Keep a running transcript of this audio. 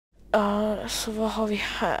Så vad har vi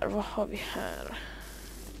här? Vad har vi här?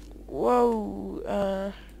 Wow. Så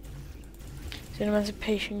är det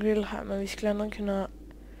Emancipation Grill här. Men vi skulle ändå kunna...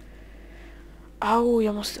 Au,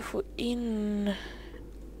 jag måste få in...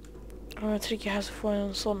 Om jag trycker här så får jag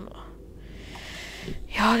en sån.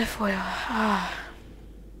 Ja, det får jag.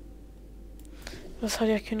 Vad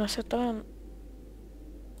hade jag kunnat sätta den?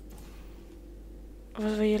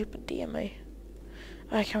 Vad hjälper det mig?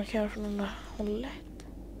 Jag kan göra från den där hållet.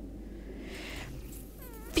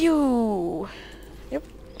 Pju! Japp,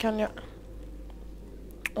 kan jag.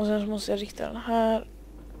 Och sen så måste jag rikta den här.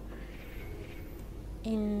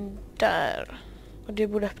 In där. Och det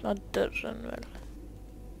borde öppna dörren väl.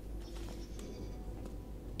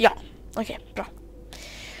 Ja, okej, bra.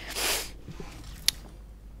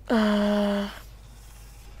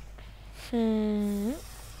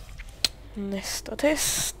 Nästa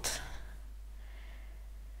test.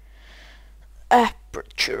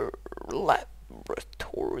 Aperture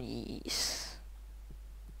Laboratories.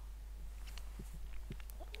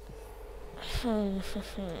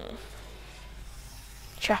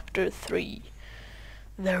 Chapter 3.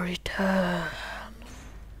 The Return.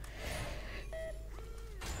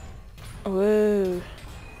 Wow.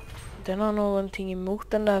 Den har någonting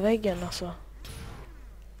emot den där väggen alltså.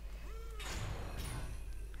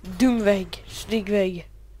 Dum vägg, snygg vägg.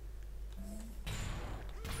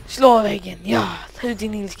 Slå väggen, ja, ta ut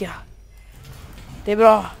din ilska. Det är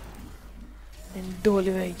bra. Det är en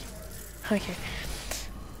dålig vägg. Okej.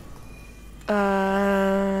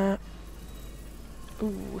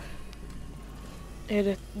 Är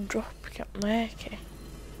det ett drop? Nej, okej.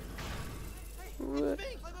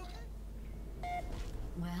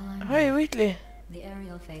 Hej, Whitley. The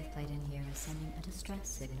aerial faceplate in here is sending a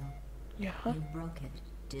distress signal. Jaha. You broke it,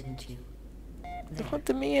 didn't you? Det var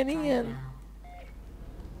inte meningen.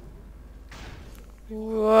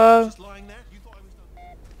 Wow. Wow.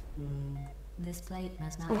 This plate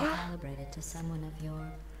must not be calibrated to someone of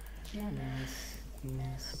your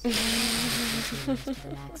generousness. To the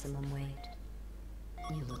maximum weight.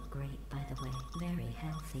 You look great, by the way. Very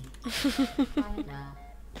healthy. Quiet now.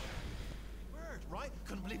 Right?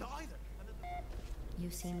 Couldn't believe it either. You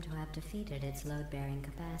seem to have defeated its load-bearing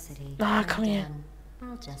capacity. Come here.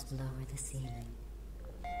 I'll just lower the ceiling.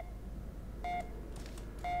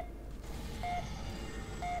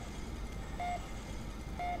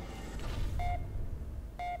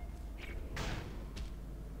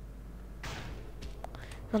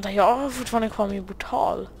 Vänta, jag har fortfarande kvar min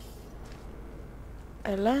portal.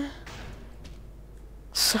 Eller?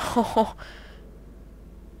 Så...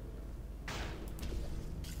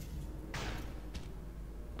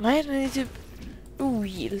 Nej, den är typ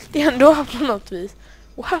ogiltig ändå på något vis.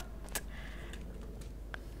 What?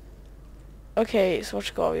 Okej, så vart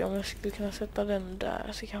ska vi? Om jag skulle kunna sätta den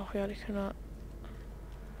där så kanske jag hade kunnat...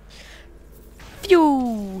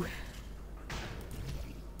 Pju!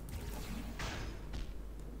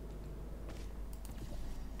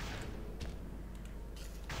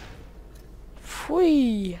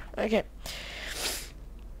 Fui! Okej.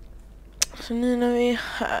 Så nu när vi är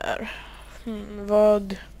här...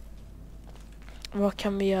 Vad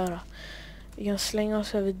kan vi göra? Vi kan slänga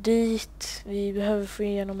oss över dit. Vi behöver få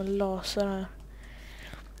igenom en laser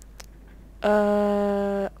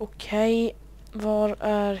här. Okej. Var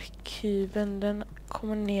är kuben? Den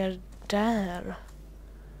kommer ner där.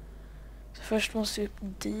 Så först måste vi upp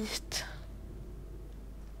dit.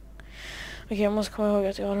 Okej, jag måste komma ihåg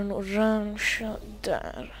att jag har en orangea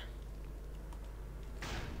där.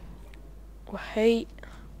 Och hej.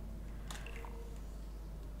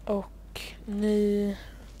 Och nu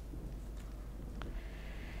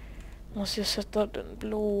måste jag sätta den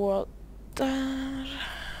blåa där.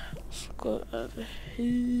 Så går över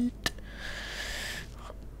hit.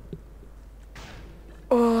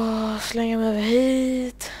 Och slänga mig över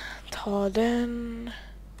hit. Ta den.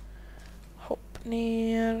 Hopp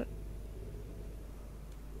ner.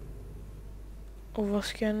 Och vad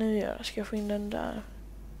ska jag nu göra? Ska jag få in den där?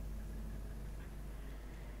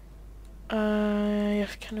 Jag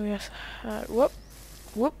kan nog göra så här. Whoop,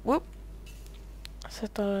 whoop, whoop.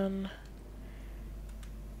 Sätta den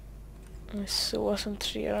så,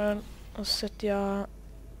 centrera den. Och så sätter jag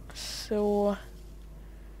så.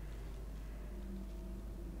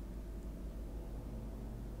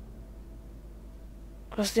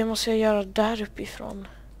 Fast det måste jag göra där uppifrån.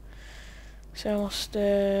 Så jag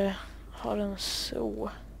måste ha den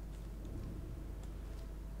så.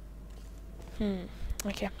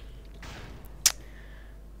 Okej.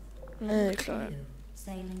 Nu är jag klar.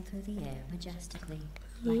 Sailing through the air majestically.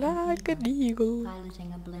 Like an eagle.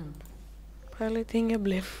 Piloting a blimp. Piloting a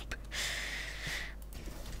blimp.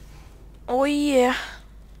 Oj!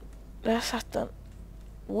 Där satt den.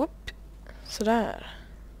 Whoop. Sådär.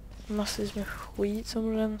 Massvis med skit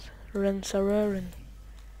som rensar rören.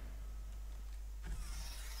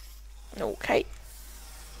 Okej.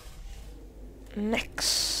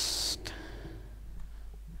 Next.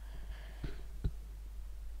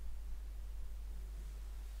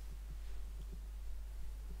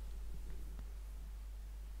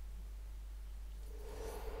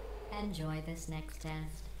 Enjoy this next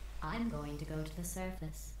test. I'm going to go to the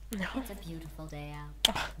surface. Ja. It's a beautiful day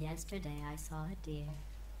out. Yesterday I saw a deer.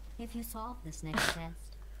 If you solve this next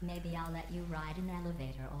test, maybe I'll let you ride an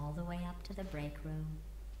elevator all the way up to the break room.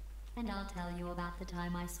 And I'll tell you about the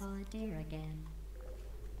time I saw a deer again.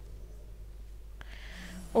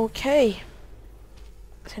 Okej.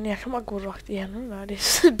 Sen jag kan bara gå rakt igenom där. Det är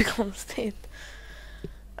superkonstigt.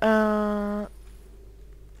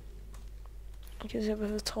 Okej, så jag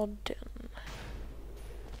behöver ta den.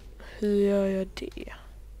 Hur gör jag det?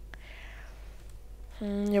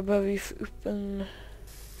 Jag behöver ju få upp en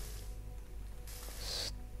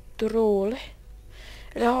stråle.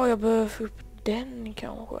 Eller ja, jag behöver få upp den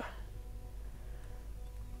kanske.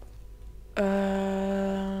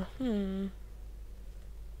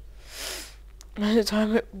 Men hur tar jag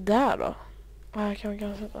mig upp där då? Här kan man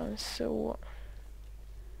kanske sätta den så.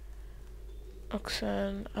 Och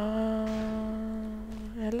sen...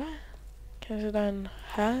 eller? Kanske den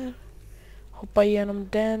här. Hoppa igenom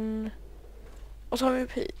den. Och så har vi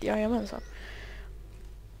upp hit. Jajamensan.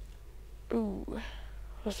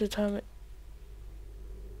 Fast nu tar jag mig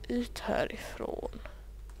ut härifrån.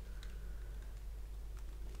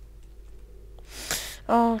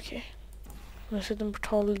 Okej. Jag sätter en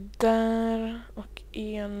portal där. Och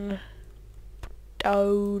en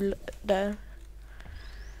portal där.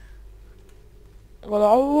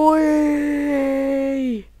 Oj!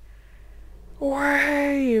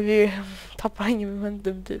 Oj! Vi tappar ingen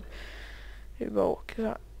momentum typ. Vi bara åker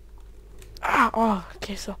så här.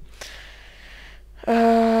 Okej så.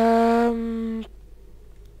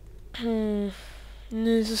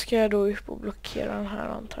 Nu så ska jag då upp och blockera den här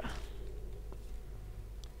antar jag.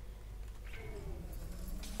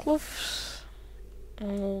 Kloffs.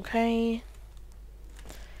 Okej.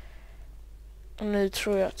 Och nu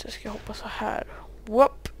tror jag att jag ska hoppa så här.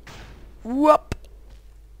 Whoop! Whoop!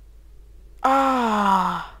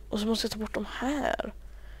 Och så måste jag ta bort de här.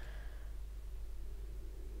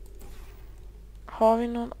 Har vi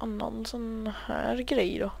någon annan sån här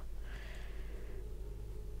grej då?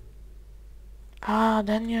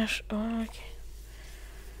 Den görs... okej.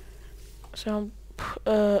 Så jag...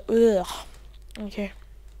 Okej.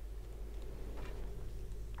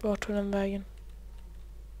 Vart tog den vägen?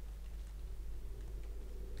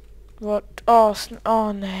 Vart?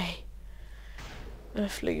 Nej. Den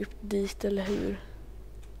flög upp dit, eller hur?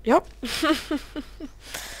 Ja.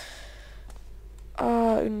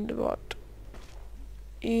 Underbart.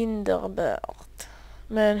 Underbart.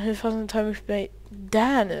 Men hur fan tar jag upp mig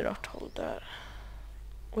där nu då? Där.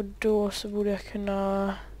 Och då så borde jag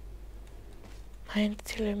kunna... Nej, inte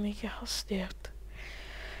tillräckligt mycket hastighet.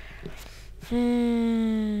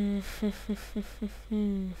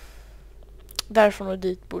 Därifrån och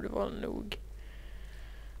dit borde vara nog.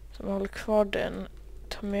 Så jag håller kvar den.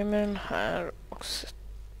 Ta med mig den här och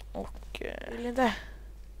vill inte.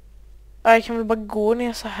 Jag kan väl bara gå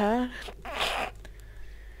ner så här.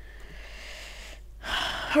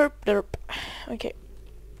 Herp derp. Okej.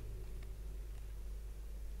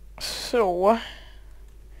 Så.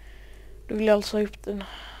 Då vill jag alltså ha upp den.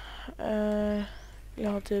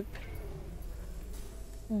 Jag har typ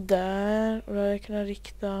där. Och då hade jag kunnat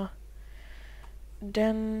rikta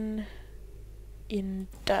den in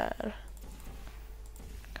där.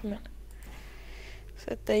 Kom igen.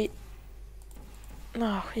 Sätt dig.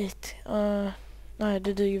 Skit. Nej,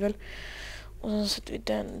 det duger väl. Och sen sätter vi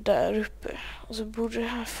den där uppe. Och så borde det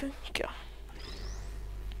här funka.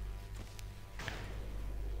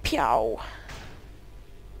 Pjau.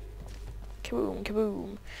 Kaboom,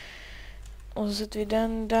 kaboom. Och så sätter vi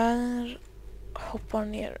den där. Hoppar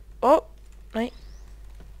ner. Nej.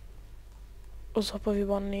 Och så hoppar vi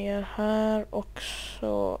bara ner här. Och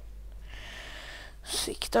så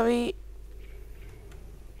siktar vi.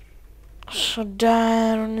 Så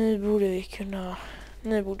där. Och nu borde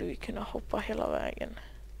vi kunna hoppa hela vägen.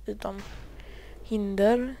 Utan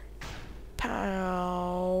hinder.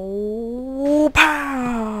 Pow.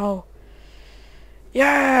 Pow.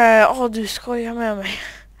 Yeah. Du skojar med mig.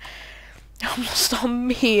 Jag måste ha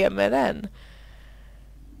med mig den.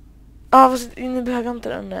 Fast nu behöver jag inte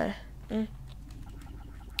den. Nej.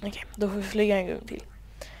 Okej, då får vi flyga en gång till.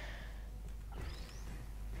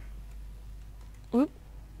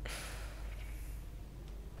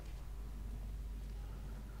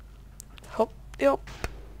 Japp.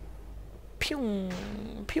 Pjong,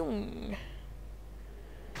 pjong.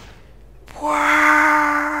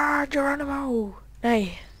 Wow, Geronimo.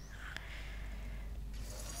 Nej.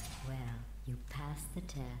 Well, you passed the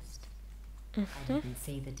test. I didn't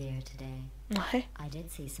see the deer today. Nej. I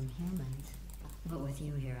did see some humans. But with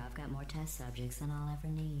you here, I've got more test subjects than I'll ever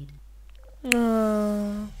need.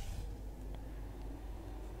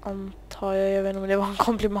 Antar jag vet inte om det var en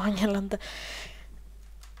komplimang eller inte.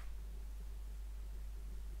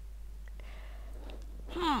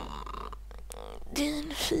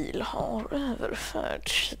 Din fil har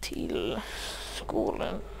överförts till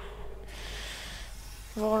skålen.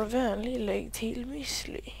 Var vänlig, lägg till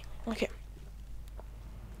müsli. Okej.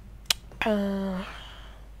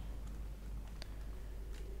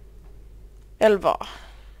 11.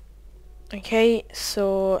 Okej,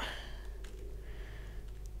 så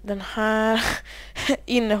den här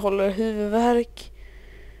innehåller huvudvärk,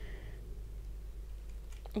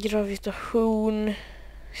 gravitation,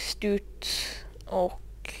 studs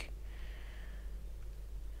och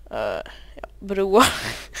broar.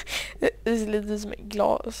 Det ser lite som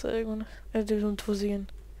glasögon. Eller typ som 2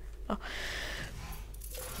 stycken. Ja.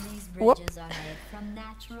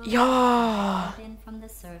 Ja!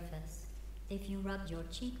 If you rubbed your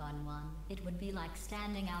cheek on one, it would be like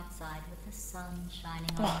standing outside with the sun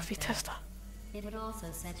shining on your Vi face. testar. It would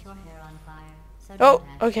also set your hair on fire. So Oh, don't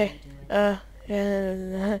actually okej. do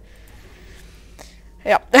it.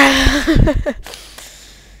 Ja.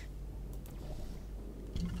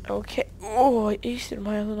 Okej. Just det, de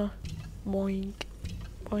här sådana. Boink,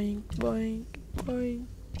 boink, boink, boink,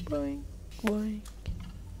 boink, boink.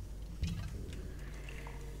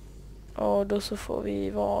 Och då så får vi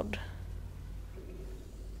vad?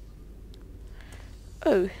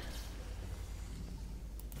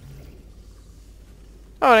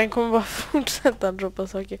 Ja, den kommer bara fortsätta droppa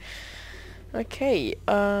saker. Okej,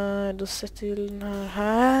 då sätter vi den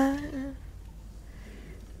här.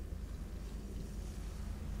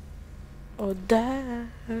 Och där.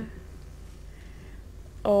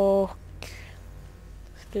 Och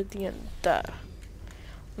slutligen där.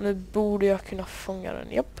 Nu borde jag kunna fånga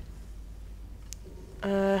den, japp.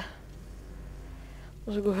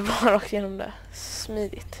 Och så går vi bara rakt igenom det.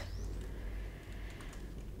 Smidigt.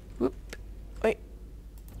 Whoop. Oj.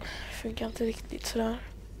 Funkar inte riktigt sådär.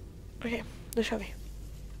 Okej, då kör vi.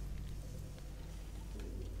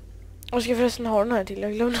 Och ska jag förresten ha den här till?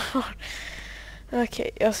 Jag glömde ha.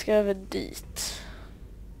 Okej, jag ska över dit.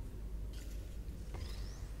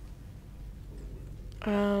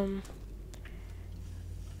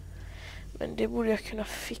 Men det borde jag kunna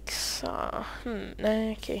fixa.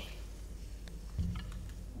 Nej, okej.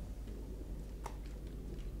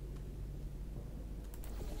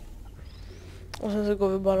 Och sen så går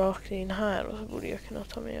vi bara rakt in här och så borde jag kunna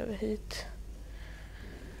ta mig över hit.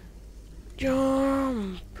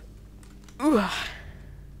 Jump!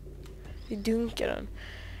 Vi dunkar den.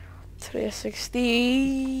 360.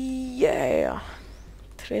 Yeah!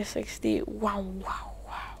 360. Wow.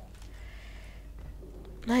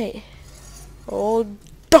 Nej. Och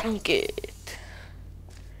dunk it!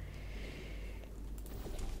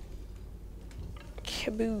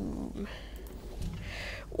 Kaboom!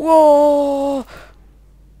 Wow!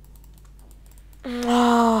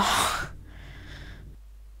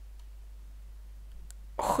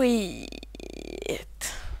 Skit.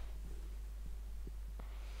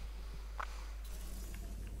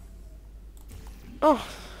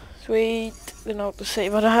 Sweet. Den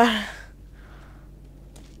autosavear det här.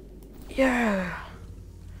 Yeah.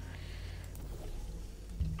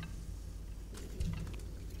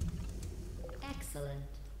 Excellent.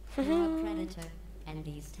 You're a predator, and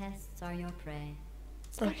these tests are your prey.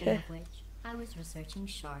 Speaking Okay. of which, I was researching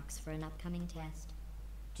sharks for an upcoming test.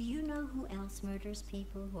 Do you know who else murders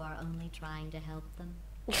people who are only trying to help them?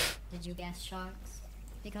 Did you guess sharks?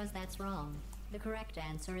 Because that's wrong. The correct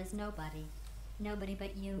answer is nobody. Nobody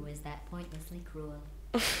but you is that pointlessly cruel.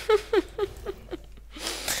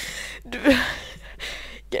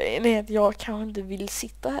 Grejen är att jag kanske inte vill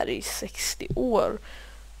sitta här i 60 år.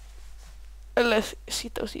 Eller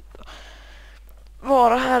sitta.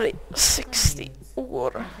 Vara här i 60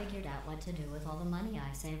 år. I figured out what to do with all the money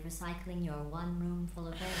I save recycling your one room full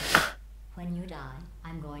of air. When you die,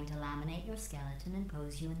 I'm going to laminate your skeleton and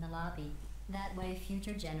pose you in the lobby. That way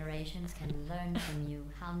future generations can learn from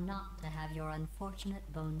you how not to have your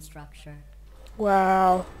unfortunate bone structure.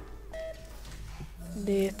 Wow.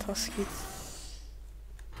 Det är taskigt.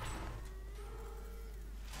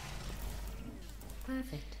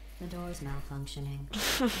 Perfect. The door's malfunctioning.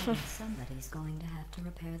 Somebody's going to have to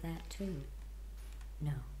repair that too.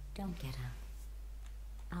 No, don't get up.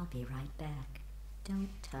 I'll be right back. Don't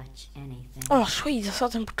touch anything. Åh, skit, jag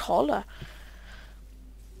satt en portal där.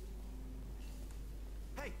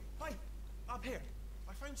 Hey, up here.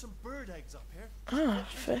 I found some bird eggs up here. Ah, There's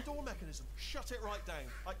för... the door mechanism. Shut it right down.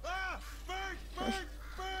 Bird!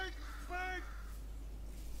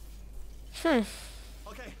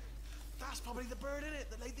 Okay, that's probably the bird in it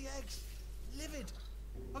that laid the eggs. Livid.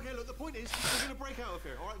 Okay, look, the point is, we're gonna break out of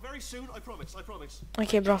here, alright? Very soon, I promise.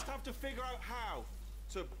 Okej, bra. Just have to figure out how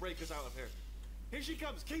to break us out of here. Here she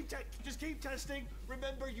comes. Just keep testing.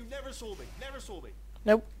 Remember, you never saw me.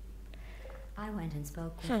 Nope. I went and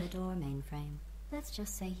spoke with the door mainframe. Let's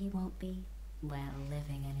just say he won't be, well,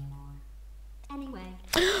 living anymore. Anyway,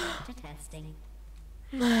 to testing.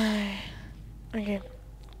 Nej. Okej.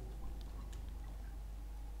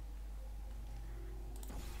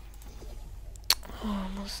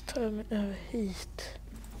 Jag måste ta mig över hit.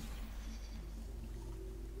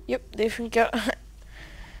 Japp, det funkar.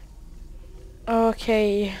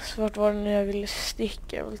 Okej, så vart var det när jag ville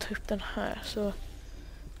sticka? Jag vill ta upp den här, så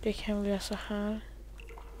det kan bli så här.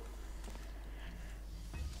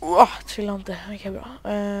 Trilla inte. Okej, bra.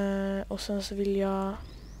 Och sen så vill jag...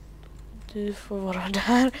 Du får vara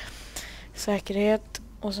där. Säkerhet.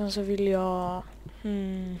 Och sen så vill jag...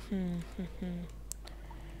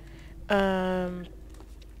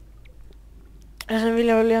 Sen vill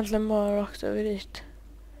jag väl egentligen bara rakt över dit.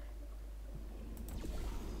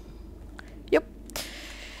 Japp.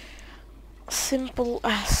 Simple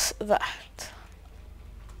as that.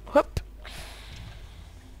 Hopp.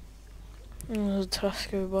 Så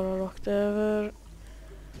traskar vi bara rakt över.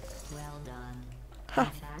 Well done. Ha.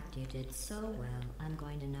 In fact, you did so well. I'm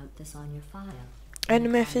going to note this on your file. Ännu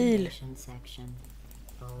In mer the fil. commendation section.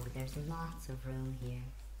 Oh, there's lots of room here.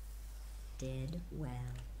 Did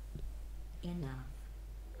well. Enough.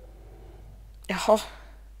 Jaha.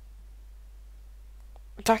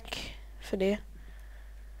 Tack för det.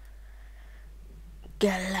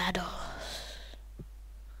 GLaDOS.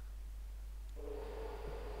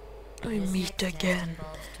 We This meet next test again.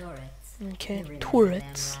 involves turrets. Okay, You remember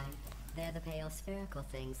turrets. them, right? They're the pale spherical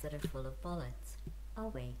things that are full of bullets.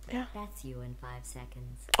 Oh wait, Yeah. that's you in 5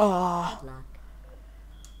 seconds. Ah, Good luck.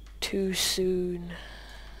 too soon.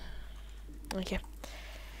 Okej.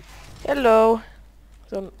 Hello.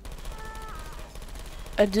 Så.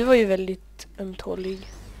 Du var ju väldigt ömtålig.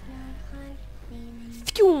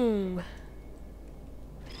 Fjong!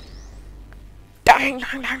 Dang,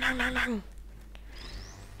 dang, dang, dang, dang, dang.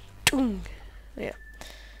 Tung. Ja.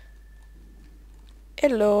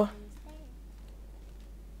 Hello.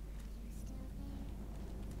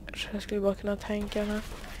 Så jag skulle bara kunna tänka den här.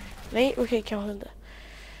 Nej, okej, kanske inte.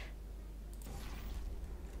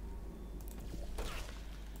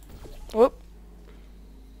 Oh.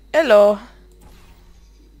 Hello.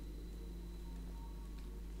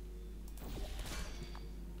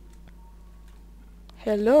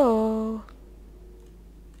 Hello.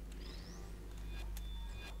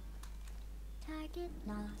 Target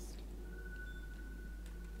lost.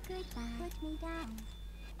 Goodbye. Put me down.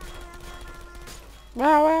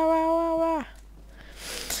 Wow.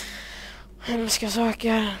 Hemska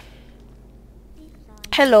saker.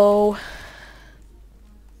 Hello.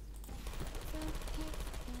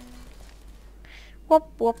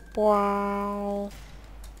 Wow.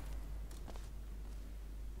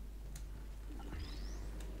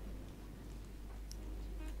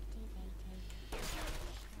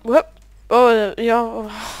 Whoop. Oh, ja,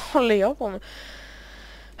 vad håller jag på med?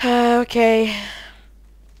 Okej.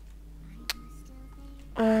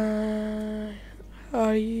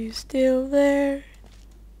 Are you still there?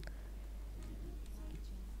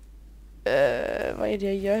 Vad är det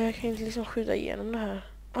jag gör? Jag kan inte liksom skjuta igenom det här.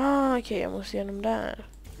 Okej, jag måste igenom där.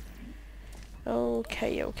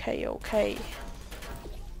 Okej. Jag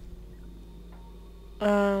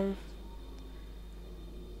har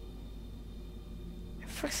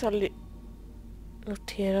faktiskt aldrig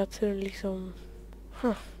noterat hur liksom...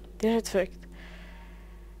 det är rätt högt.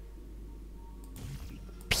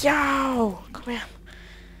 Pjau! Kom igen.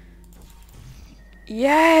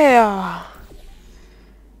 Yeah!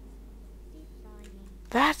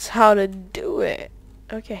 That's how to do it.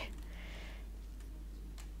 Okay.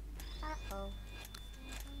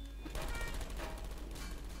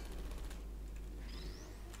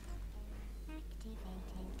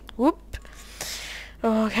 Whoop.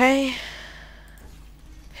 Okay.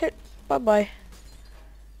 Hit. Bye-bye.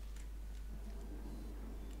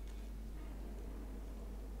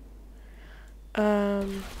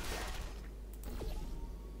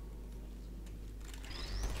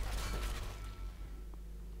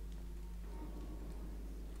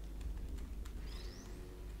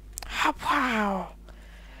 Wow.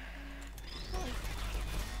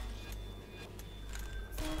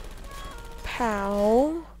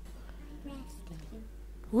 Ciao.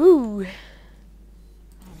 Woo.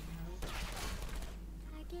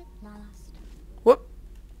 Whoop.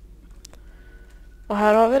 Och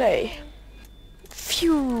här har vi dig.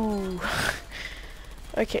 Phew.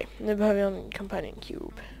 Okej, nu behöver jag en companion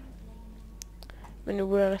cube. Men nu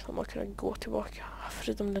borde jag nästan bara kunna gå tillbaka.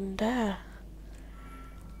 Förutom den där.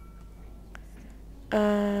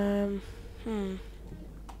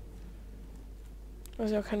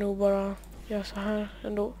 Alltså jag kan nog bara göra så här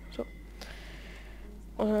ändå. Så.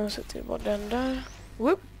 Och sen sätter vi bara den där.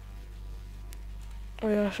 Whoop.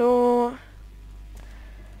 Och gör så.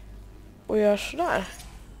 Och gör så där.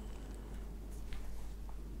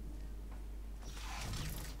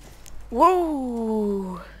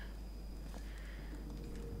 Wow!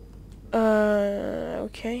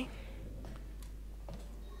 Okej.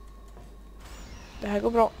 Det här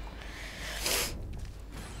går bra.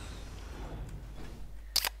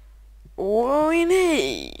 Och in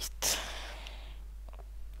hit.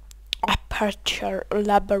 Aperture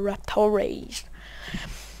Laboratories.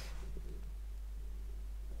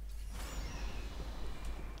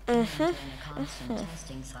 In a constant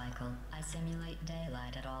testing cycle, I simulate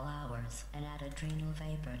daylight at all hours and add adrenal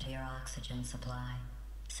vapor to your oxygen supply.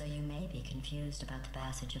 So you may be confused about the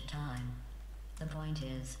passage of time. The point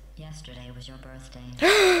is, yesterday was your birthday.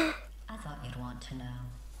 I thought you'd want to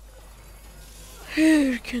know.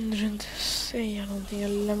 Hur kunde du inte säga någonting?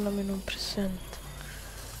 Jag lämnar mig någon present.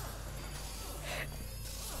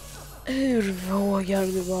 Hur vågar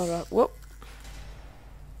du bara? Wow.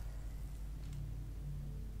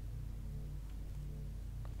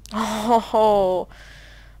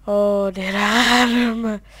 Det är det här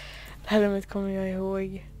rummet. Det här rummet kommer jag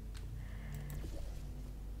ihåg.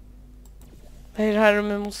 Det här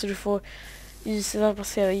rummet måste du få ljuset att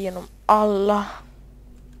passera igenom alla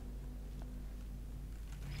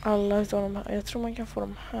utav de här. Jag tror man kan få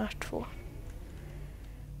de här två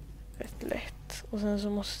rätt lätt. Och sen så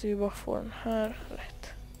måste vi bara få den här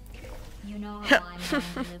rätt. You know how I'm going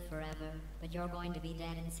to live forever, but you're going to be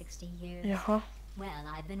dead in 60 years. Jaha. Well,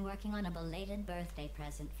 I've been working on a belated birthday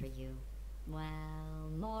present for you. Well,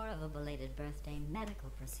 more of a belated birthday medical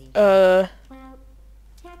procedure. Well,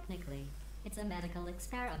 technically, it's a medical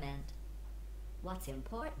experiment. What's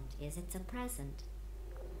important is it's a present.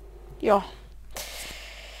 Ja.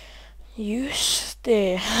 Just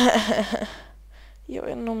det. Jag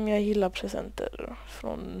vet inte om jag gillar presenter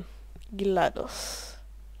från GLaDOS.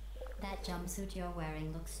 That jumpsuit you're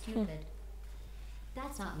wearing looks stupid.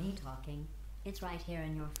 That's not me talking. It's right here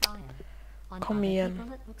in your file. On Kom other igen.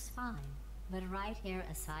 people it looks fine. But right here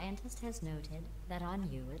a scientist has noted that on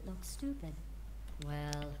you it looks stupid.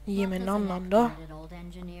 Well, Ge what mig does en an annan då. expert old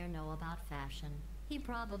engineer know about fashion? He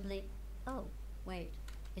probably... Oh, wait.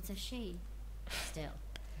 It's a she. Still,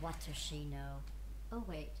 what does she know? Oh,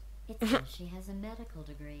 wait. It says she has a medical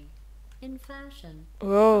degree. In fashion.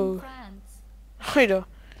 Wow. From France. Oj då.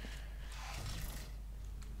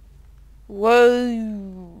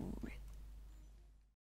 Wow.